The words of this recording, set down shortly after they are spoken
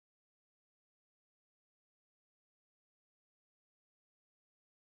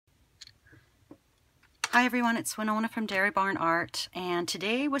Hi everyone, it's Winona from Dairy Barn Art, and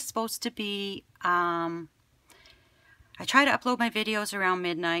today was supposed to be, I try to upload my videos around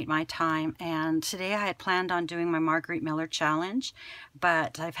midnight my time, and today I had planned on doing my Marguerite Miller challenge,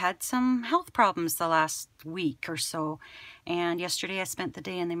 but I've had some health problems the last week or so, and yesterday I spent the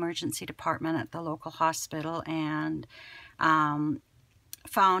day in the emergency department at the local hospital and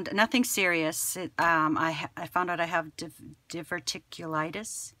found nothing serious. I found out I have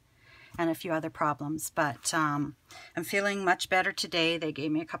diverticulitis and a few other problems, but I'm feeling much better today. They gave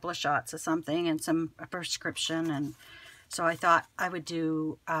me a couple of shots of something and a prescription, and so I thought I would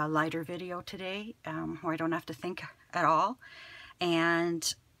do a lighter video today where I don't have to think at all.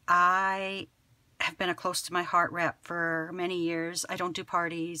 And I have been a close to my heart rep for many years. I don't do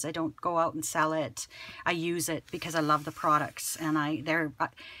parties. I don't go out and sell it. I use it because I love the products, and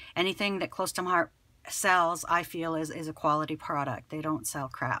anything that close to my heart sells, I feel is a quality product. They don't sell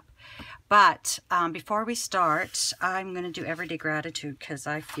crap. But before we start, I'm going to do Everyday Gratitude because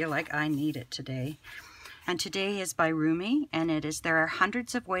I feel like I need it today. And today is by Rumi, and it is, there are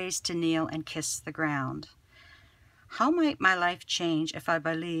hundreds of ways to kneel and kiss the ground. How might my life change if I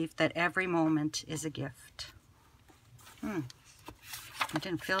believe that every moment is a gift? I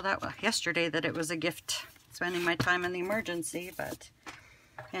didn't feel that well yesterday that it was a gift spending my time in the emergency, but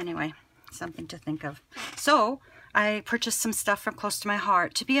anyway, something to think of. So I purchased some stuff from close to my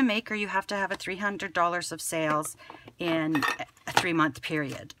heart. To be a maker, you have to have a $300 of sales in a 3-month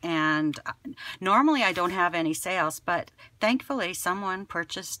period. And normally I don't have any sales, but thankfully someone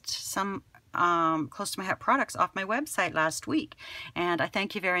purchased some close to my heart products off my website last week. And I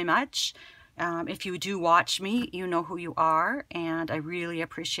thank you very much. If you do watch me, you know who you are, and I really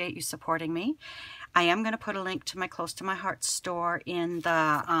appreciate you supporting me. I am going to put a link to my Close to My Heart store in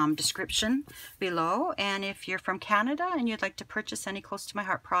the description below, and if you're from Canada and you'd like to purchase any Close to My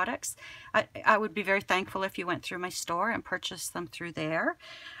Heart products, I would be very thankful if you went through my store and purchased them through there.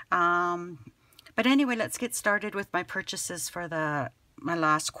 But anyway, let's get started with my purchases for my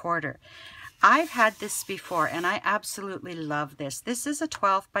last quarter. I've had this before, and I absolutely love this. This is a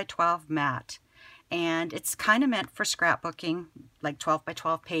 12 by 12 mat. And it's kind of meant for scrapbooking, like 12 by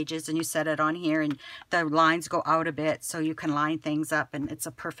 12 pages, and you set it on here and the lines go out a bit so you can line things up, and it's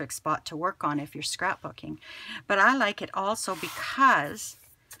a perfect spot to work on if you're scrapbooking. But I like it also because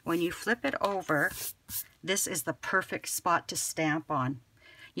when you flip it over, this is the perfect spot to stamp on.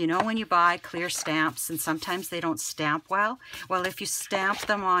 You know when you buy clear stamps and sometimes they don't stamp well? Well, if you stamp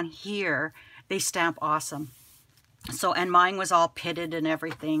them on here, they stamp awesome. So, and mine was all pitted and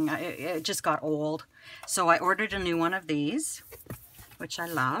everything. It just got old. So I ordered a new one of these, which I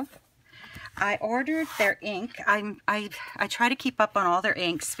love. I ordered their ink. I try to keep up on all their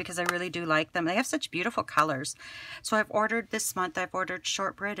inks because I really do like them. They have such beautiful colors. So I've ordered this month, I've ordered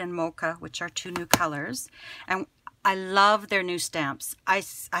Shortbread and Mocha, which are 2 new colors. And I love their new stamps. I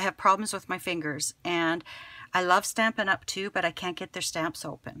have problems with my fingers, and I love Stampin' Up! Too, but I can't get their stamps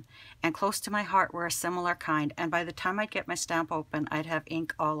open. And Close to My Heart were a similar kind, and by the time I'd get my stamp open, I'd have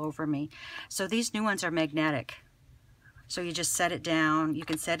ink all over me. So these new ones are magnetic. So you just set it down. You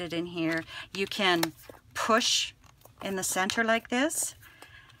can set it in here. You can push in the center like this,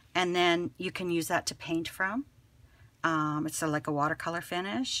 and then you can use that to paint from. It's like a watercolor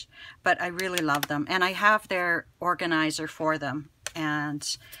finish, but I really love them. And I have their organizer for them,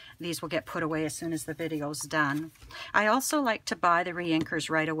 and these will get put away as soon as the video's done. I also like to buy the reinkers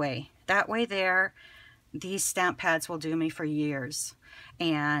right away. That way these stamp pads will do me for years.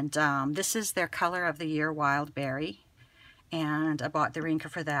 And this is their Color of the Year Wild Berry. And I bought the reinker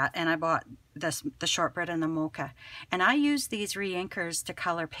for that. And I bought the Shortbread and the Mocha. And I use these reinkers to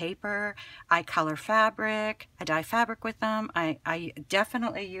color paper. I color fabric. I dye fabric with them. I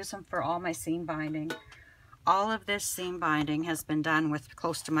definitely use them for all my seam binding. All of this seam binding has been done with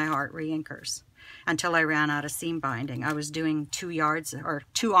Close to My Heart reinkers until I ran out of seam binding. I was doing 2 yards or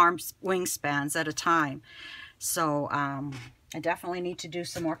 2 arms wingspans at a time. So I definitely need to do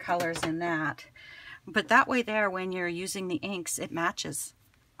some more colors in that. But that way there, when you're using the inks, it matches.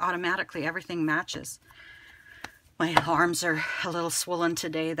 Automatically, everything matches. My arms are a little swollen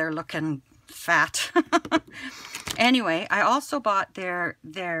today. They're looking fat. Anyway, I also bought their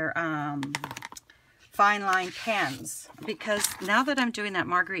fine line pens, because now that I'm doing that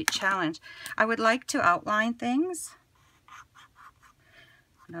Marguerite challenge, I would like to outline things.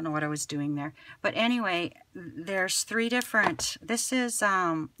 I don't know what I was doing there, but anyway, there's 3 different. This is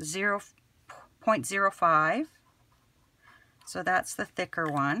 0.05, so that's the thicker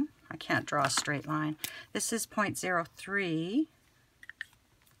one. I can't draw a straight line. This is 0.03,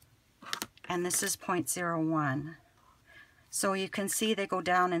 and this is 0.01. So you can see they go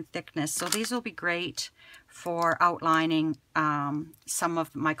down in thickness. So these will be great for outlining some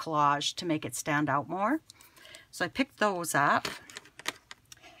of my collage to make it stand out more. So I picked those up.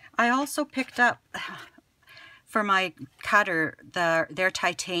 I also picked up, for my cutter, their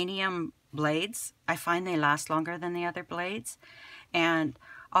titanium blades. I find they last longer than the other blades. And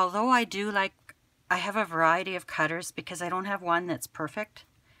although I have a variety of cutters because I don't have one that's perfect.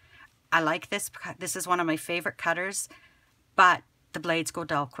 I like this. This is one of my favorite cutters, but the blades go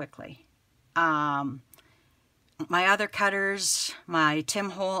dull quickly. My other cutters, my Tim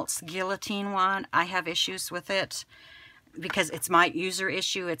Holtz guillotine one, I have issues with it because it's my user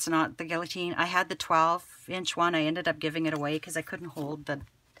issue. It's not the guillotine. I had the 12-inch one. I ended up giving it away because I couldn't hold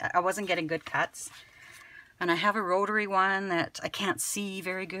I wasn't getting good cuts. And I have a rotary one that I can't see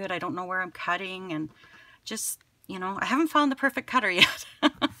very good. I don't know where I'm cutting, and just, you know, I haven't found the perfect cutter yet.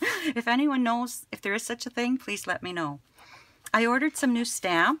 If anyone knows if there is such a thing, please let me know. I ordered some new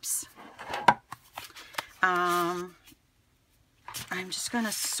stamps. I'm just going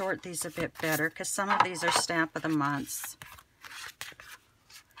to sort these a bit better because some of these are stamp of the months.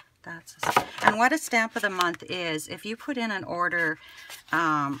 And what a stamp of the month is, if you put in an order,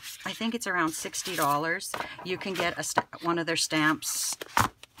 I think it's around $60, you can get one of their stamps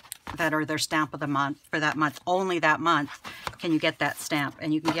that are their stamp of the month for that month. Only that month can you get that stamp,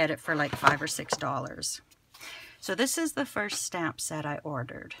 and you can get it for like $5 or $6. So this is the first stamp set I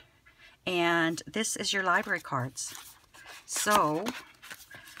ordered, and this is your library cards. So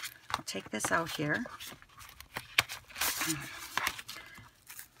I'll take this out here.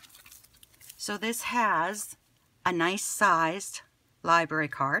 So this has a nice sized library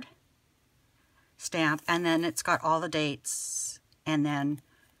card stamp, and then it's got all the dates, and then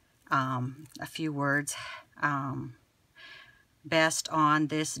a few words. Best on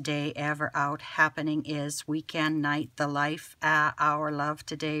this day ever out. Happening is weekend night. The life, our love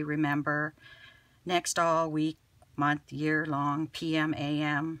today. Remember. Next all week, month, year long. PM,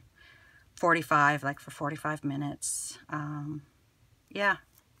 AM. 45, like for 45 minutes. Yeah,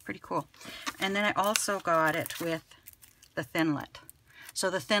 pretty cool. And then I also got it with the Thinlit. So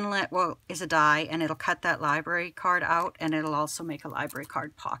the Thinlit is a die, and it'll cut that library card out, and it'll also make a library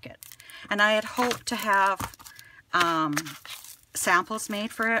card pocket. And I had hoped to have samples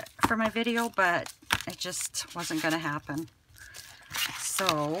made for my video, but it just wasn't going to happen.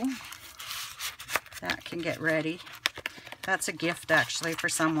 So that can get ready. That's a gift actually for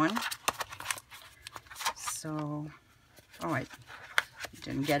someone. So, oh, I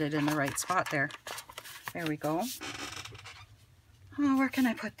didn't get it in the right spot there. There we go. Oh, where can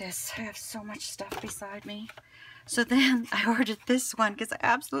I put this? I have so much stuff beside me. So then I ordered this one because I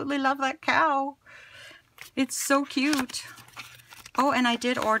absolutely love that cow. It's so cute. Oh, and I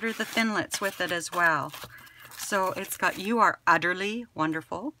did order the Thinlits with it as well. So it's got, you are utterly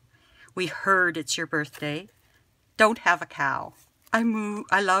wonderful. We heard it's your birthday. Don't have a cow. I moo.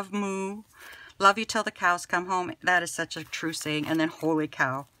 I love moo. Love you till the cows come home. That is such a true saying. And then holy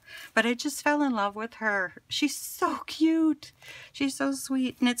cow. But I just fell in love with her. She's so cute. She's so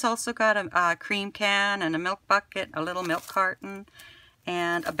sweet. And it's also got a cream can and a milk bucket, a little milk carton,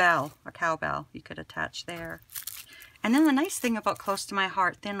 and a bell, a cowbell you could attach there. And then the nice thing about Close to My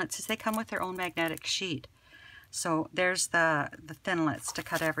Heart Thinlits is they come with their own magnetic sheet. So there's the Thinlits to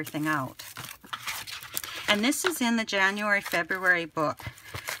cut everything out. And this is in the January-February book.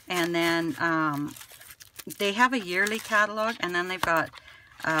 And then they have a yearly catalog, and then they've got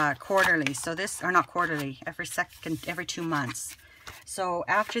quarterly. So this, or not quarterly, every 2 months. So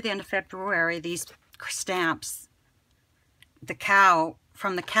after the end of February, these stamps, the cow,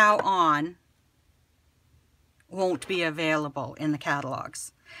 from the cow on, won't be available in the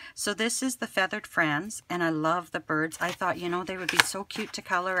catalogs. So this is the Feathered Friends, and I love the birds. I thought, you know, they would be so cute to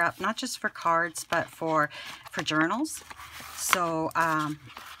color up, not just for cards, but for journals. So I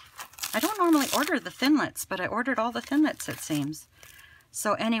don't normally order the Thinlits, but I ordered all the Thinlits, it seems.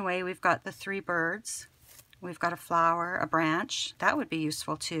 So anyway, we've got the 3 birds. We've got a flower, a branch. That would be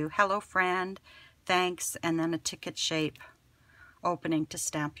useful too. Hello, friend. Thanks. And then a ticket shape opening to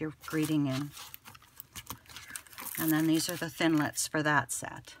stamp your greeting in. And then these are the Thinlits for that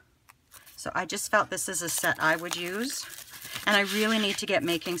set. So I just felt this is a set I would use. And I really need to get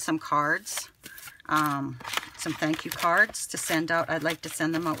making some cards. Some thank you cards to send out. I'd like to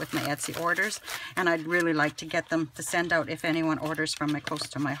send them out with my Etsy orders. And I'd really like to get them to send out if anyone orders from my Close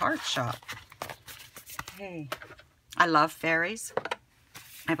to My Heart shop. Hey, I love fairies.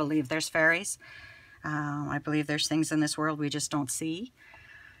 I believe there's fairies. I believe there's things in this world we just don't see.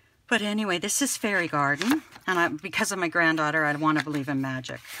 But anyway, this is Fairy Garden, and because of my granddaughter, I want to believe in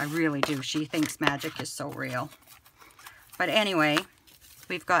magic. I really do. She thinks magic is so real. But anyway,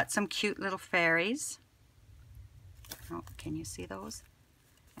 we've got some cute little fairies. Oh, can you see those?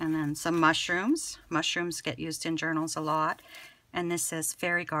 And then some mushrooms. Mushrooms get used in journals a lot. And this says,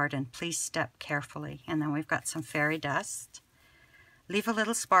 Fairy Garden, please step carefully. And then we've got some fairy dust. Leave a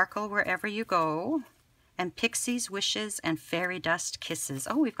little sparkle wherever you go. And pixies, wishes, and fairy dust kisses.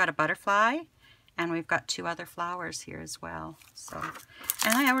 Oh, we've got a butterfly. And we've got 2 other flowers here as well. So,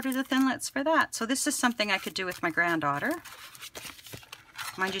 and I ordered the thinlits for that. So this is something I could do with my granddaughter.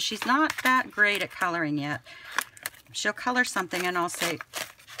 Mind you, she's not that great at coloring yet. She'll color something and I'll say,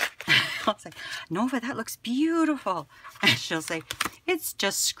 Nova, that looks beautiful. And she'll say, it's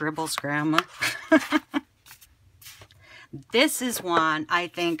just scribbles, Grandma. This is one I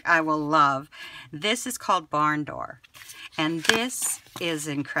think I will love. This is called Barn Door. And this is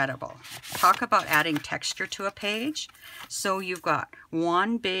incredible. Talk about adding texture to a page. So you've got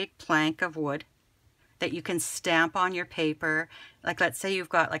one big plank of wood that you can stamp on your paper. Like let's say you've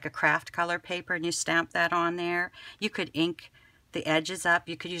got like a craft color paper and you stamp that on there. You could ink the edges up.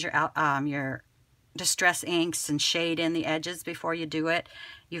 You could use your distress inks and shade in the edges before you do it.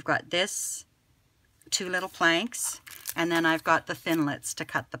 You've got this 2 little planks, and then I've got the thinlits to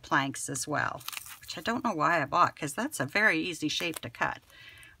cut the planks as well, which I don't know why I bought because that's a very easy shape to cut.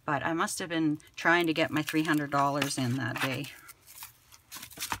 But I must have been trying to get my $300 in that day.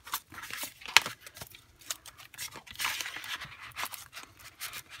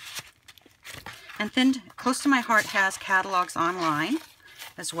 And Thin Close to My Heart has catalogs online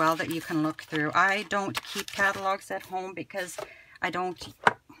as well that you can look through. I don't keep catalogs at home because I don't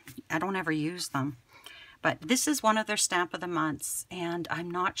ever use them. But this is one of their stamp of the months, and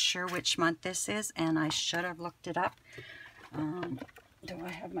I'm not sure which month this is, and I should have looked it up. Do I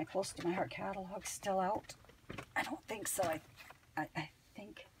have my Close to My Heart catalog still out? I don't think so. I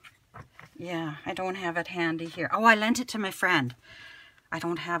think, yeah, I don't have it handy here. Oh, I lent it to my friend. I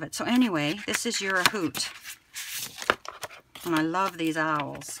don't have it. So anyway, this is You're a Hoot. And I love these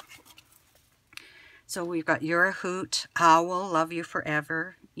owls. So we've got You're a Hoot, Owl, Love You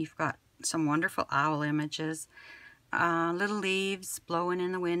Forever. You've got some wonderful owl images. Little leaves blowing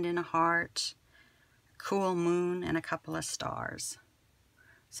in the wind in a heart. Cool moon and a couple of stars.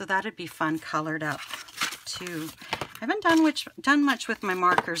 So that'd be fun colored up too. I haven't done much with my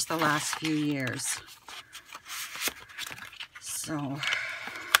markers the last few years. So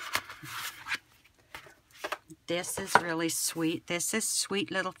this is really sweet. This is Sweet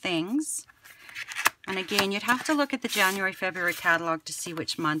Little Things. And again, you'd have to look at the January, February catalog to see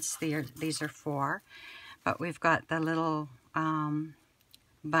which months these are for. But we've got the little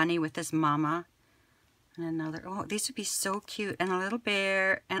bunny with his mama. And another, oh, these would be so cute. And a little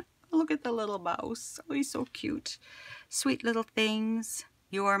bear. And look at the little mouse. Oh, he's so cute. Sweet Little Things.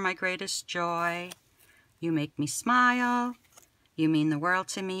 You are my greatest joy. You make me smile. You mean the world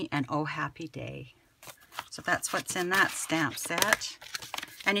to me. And oh, happy day. So that's what's in that stamp set.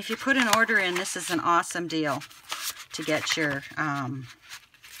 And if you put an order in, this is an awesome deal to get your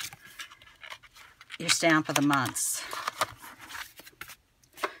stamp of the months.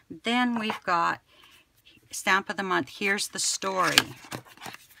 Then we've got stamp of the month, Here's the Story.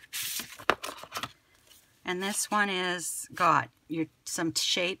 And this one is got some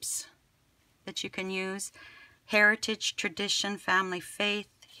shapes that you can use. Heritage, tradition, family, faith.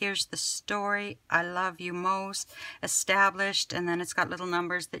 Here's the story. I love you most. Established. And then it's got little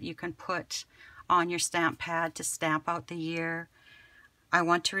numbers that you can put on your stamp pad to stamp out the year. I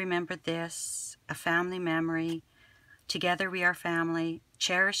want to remember this. A family memory. Together we are family.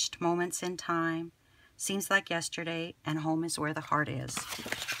 Cherished moments in time. Seems like yesterday. And home is where the heart is.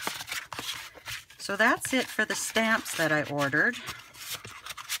 So that's it for the stamps that I ordered.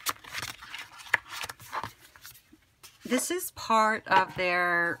 This is part of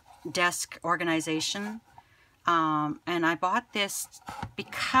their desk organization, and I bought this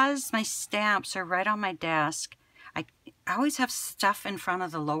because my stamps are right on my desk. I always have stuff in front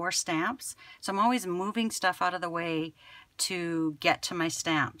of the lower stamps, so I'm always moving stuff out of the way to get to my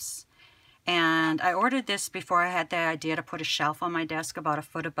stamps. And I ordered this before I had the idea to put a shelf on my desk about a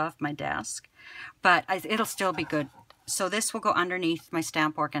foot above my desk, but it'll still be good. So this will go underneath my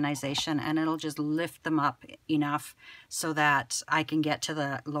stamp organization and it'll just lift them up enough so that I can get to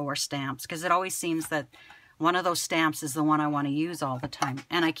the lower stamps. Because it always seems that one of those stamps is the one I want to use all the time.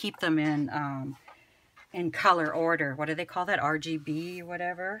 And I keep them in color order. What do they call that? RGB,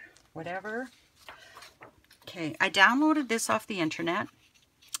 whatever. Okay, I downloaded this off the internet.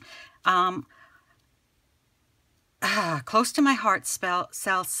 Close to my heart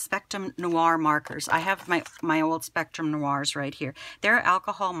sells Spectrum Noir markers. I have my old Spectrum Noirs right here. They're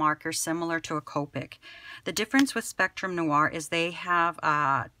alcohol markers similar to a Copic. The difference with Spectrum Noir is they have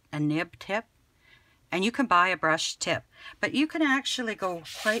a nib tip, and you can buy a brush tip, but you can actually go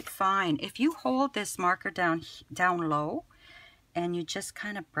quite fine. If you hold this marker down low and you just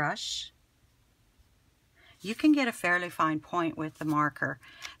kind of brush, you can get a fairly fine point with the marker.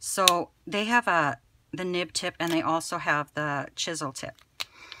 So they have the nib tip, and they also have the chisel tip.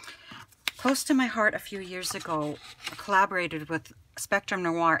 Close to my heart a few years ago, I collaborated with Spectrum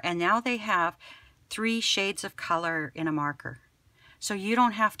Noir, and now they have 3 shades of color in a marker. So you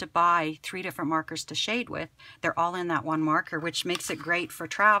don't have to buy 3 different markers to shade with. They're all in that one marker, which makes it great for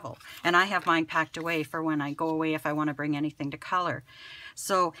travel. And I have mine packed away for when I go away if I want to bring anything to color.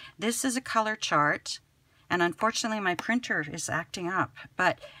 So this is a color chart, and unfortunately my printer is acting up,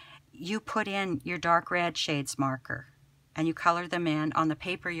 but you put in your dark red shades marker and you color them in on the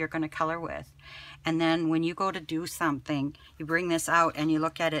paper you're going to color with. And then when you go to do something, you bring this out and you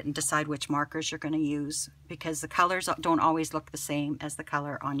look at it and decide which markers you're going to use, because the colors don't always look the same as the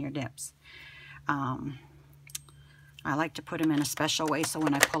color on your nibs. I like to put them in a special way so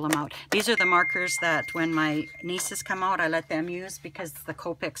when I pull them out. These are the markers that when my nieces come out, I let them use, because the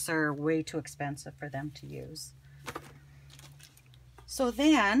Copics are way too expensive for them to use. So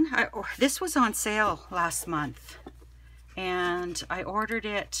then, this was on sale last month, and I ordered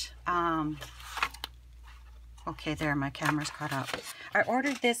it, okay, there, my camera's caught up. I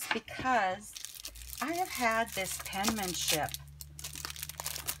ordered this because I have had this penmanship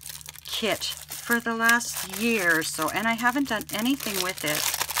kit for the last year or so, and I haven't done anything with it.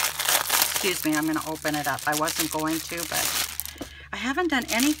 Excuse me, I'm going to open it up. I wasn't going to, but I haven't done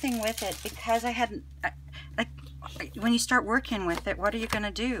anything with it because I hadn't, when you start working with it, what are you going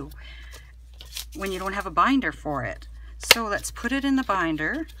to do when you don't have a binder for it? So let's put it in the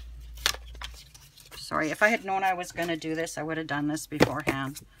binder. Sorry, if I had known I was going to do this, I would have done this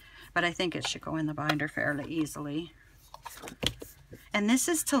beforehand. But I think it should go in the binder fairly easily. And this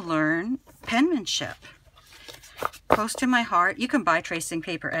is to learn penmanship. Close to my heart, you can buy tracing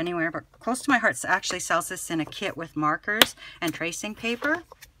paper anywhere, but Close to My Heart actually sells this in a kit with markers and tracing paper.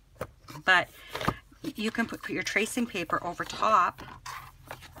 But you can put your tracing paper over top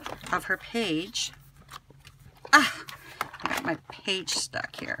of her page. I got my page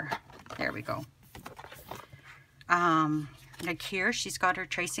stuck here. There we go. Like here, she's got her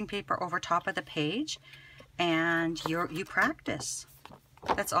tracing paper over top of the page, and you practice.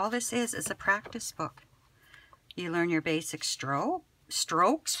 That's all this is a practice book. You learn your basic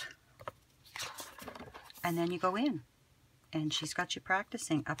strokes, and then you go in. And she's got you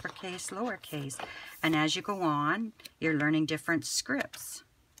practicing uppercase, lowercase. And as you go on, you're learning different scripts.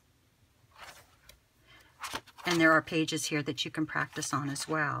 And there are pages here that you can practice on as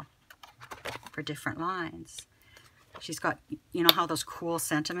well for different lines. She's got, you know how those cool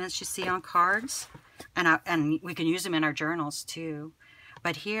sentiments you see on cards? And we can use them in our journals too.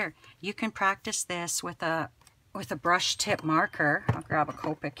 But here, you can practice this with a brush tip marker. I'll grab a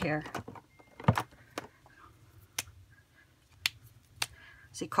Copic here.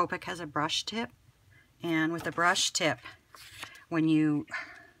 See, Copic has a brush tip, and with a brush tip, when you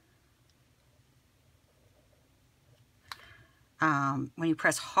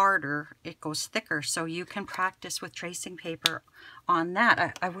press harder, it goes thicker. So you can practice with tracing paper on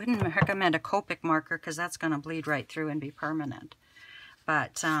that. I wouldn't recommend a Copic marker because that's going to bleed right through and be permanent.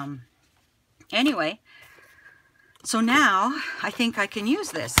 But anyway, so now I think I can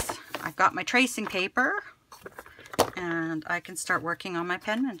use this. I've got my tracing paper, and I can start working on my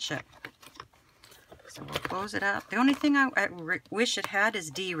penmanship. So we'll close it up. The only thing I wish it had is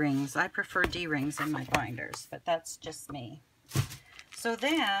D-rings. I prefer D-rings in my binders, but that's just me. So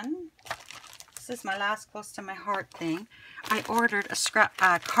then, this is my last Close to My Heart thing. I ordered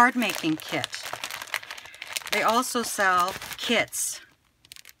a card making kit. They also sell kits.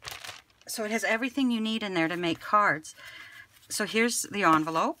 So it has everything you need in there to make cards. So here's the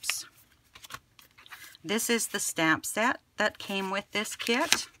envelopes. This is the stamp set that came with this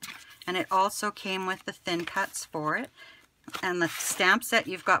kit, and it also came with the thin cuts for it. And the stamp set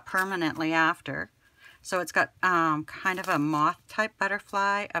you've got permanently after. So it's got kind of a moth type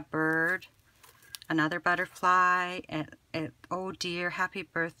butterfly, a bird, another butterfly, oh dear, happy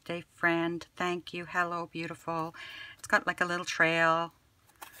birthday friend, thank you, hello, beautiful. It's got like a little trail.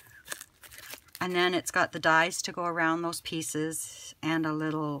 And then it's got the dies to go around those pieces and a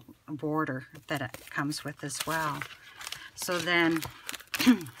little border that it comes with as well. So then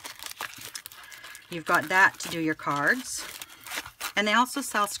you've got that to do your cards. And they also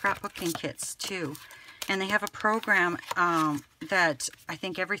sell scrapbooking kits too. And they have a program that I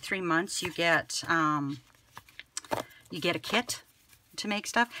think every 3 months you get a kit to make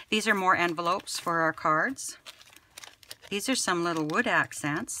stuff. These are more envelopes for our cards. These are some little wood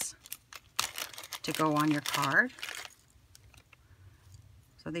accents to go on your card.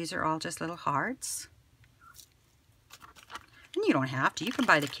 So these are all just little hearts. And you don't have to. You can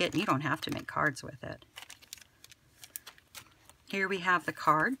buy the kit and you don't have to make cards with it. Here we have the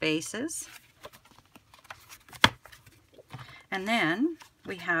card bases. And then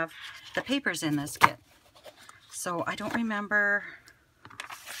we have the papers in this kit. So I don't remember,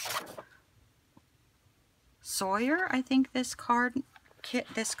 Sawyer, I think this card kit,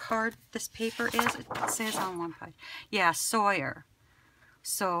 this paper is. It says on one page. Yeah, Sawyer.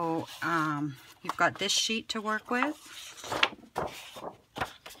 So you've got this sheet to work with.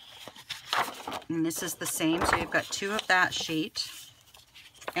 And this is the same, so you've got 2 of that sheet.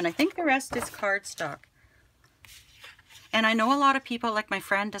 And I think the rest is cardstock. And I know a lot of people, like my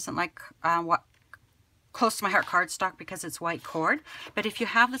friend, doesn't like what close to my heart cardstock because it's white cord. But if you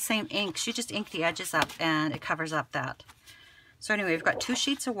have the same inks, you just ink the edges up and it covers up that. So anyway, we've got 2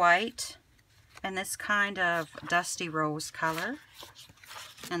 sheets of white and this kind of dusty rose color.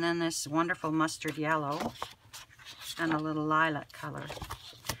 And then this wonderful mustard yellow and a little lilac color.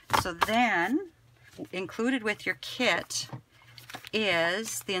 So then, included with your kit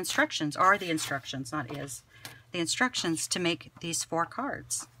is the instructions, or the instructions, not is, the instructions to make these 4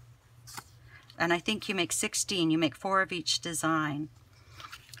 cards. And I think you make 16, you make 4 of each design.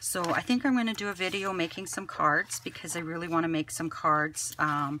 So I think I'm going to do a video making some cards because I really want to make some cards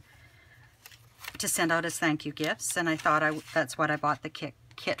to send out as thank you gifts. And I thought that's what I bought the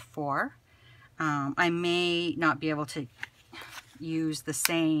kit for. I may not be able to use the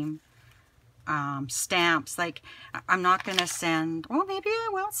same stamps. Like, I'm not going to send, well, maybe I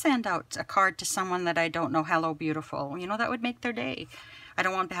will send out a card to someone that I don't know, hello beautiful. You know, that would make their day. I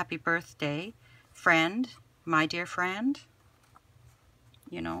don't want happy birthday, friend, my dear friend.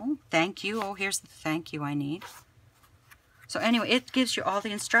 You know, thank you. Oh, here's the thank you I need. So anyway, it gives you all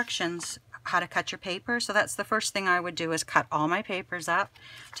the instructions how to cut your paper. So that's the first thing I would do, is cut all my papers up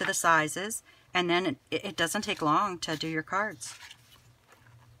to the sizes. And then it doesn't take long to do your cards.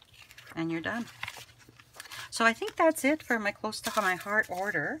 And you're done. So I think that's it for my close to my heart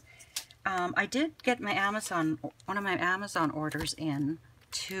order. I did get my one of my Amazon orders in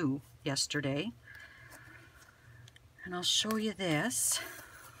too yesterday. And I'll show you this,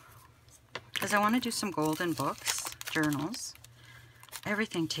 because I want to do some golden books, journals.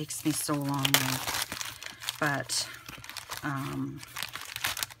 Everything takes me so long now. But,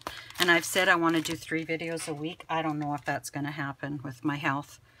 and I've said I want to do 3 videos a week. I don't know if that's going to happen with my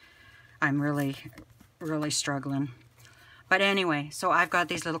health. I'm really, really struggling. But anyway, so I've got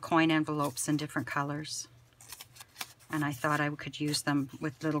these little coin envelopes in different colors. And I thought I could use them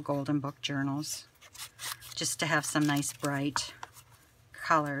with little golden book journals, just to have some nice bright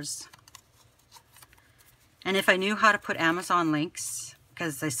colors. And if I knew how to put Amazon links,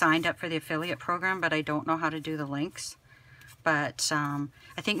 because I signed up for the affiliate program, but I don't know how to do the links. But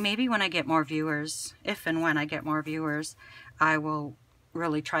I think maybe when I get more viewers, if and when I get more viewers, I will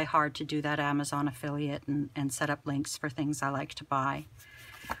really try hard to do that Amazon affiliate and set up links for things I like to buy.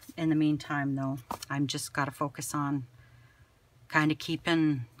 In the meantime, though, I'm just got to focus on kind of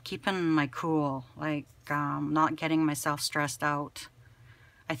keeping my cool, like not getting myself stressed out.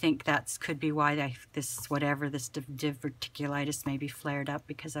 I think that could be why this diverticulitis maybe flared up,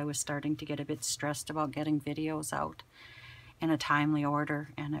 because I was starting to get a bit stressed about getting videos out in a timely order,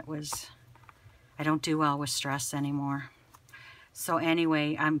 and I don't do well with stress anymore. So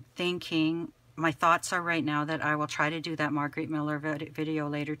anyway, I'm thinking, my thoughts are right now that I will try to do that Margaret Miller video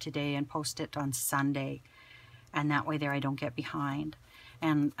later today and post it on Sunday. And that way there I don't get behind.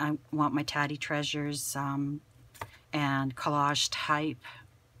 And I want my Tatty Treasures and collage type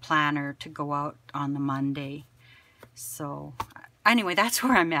planner to go out on the Monday. So anyway, that's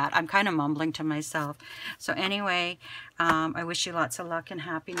where I'm at. I'm kind of mumbling to myself. So anyway, I wish you lots of luck and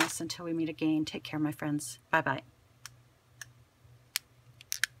happiness until we meet again. Take care, my friends. Bye-bye.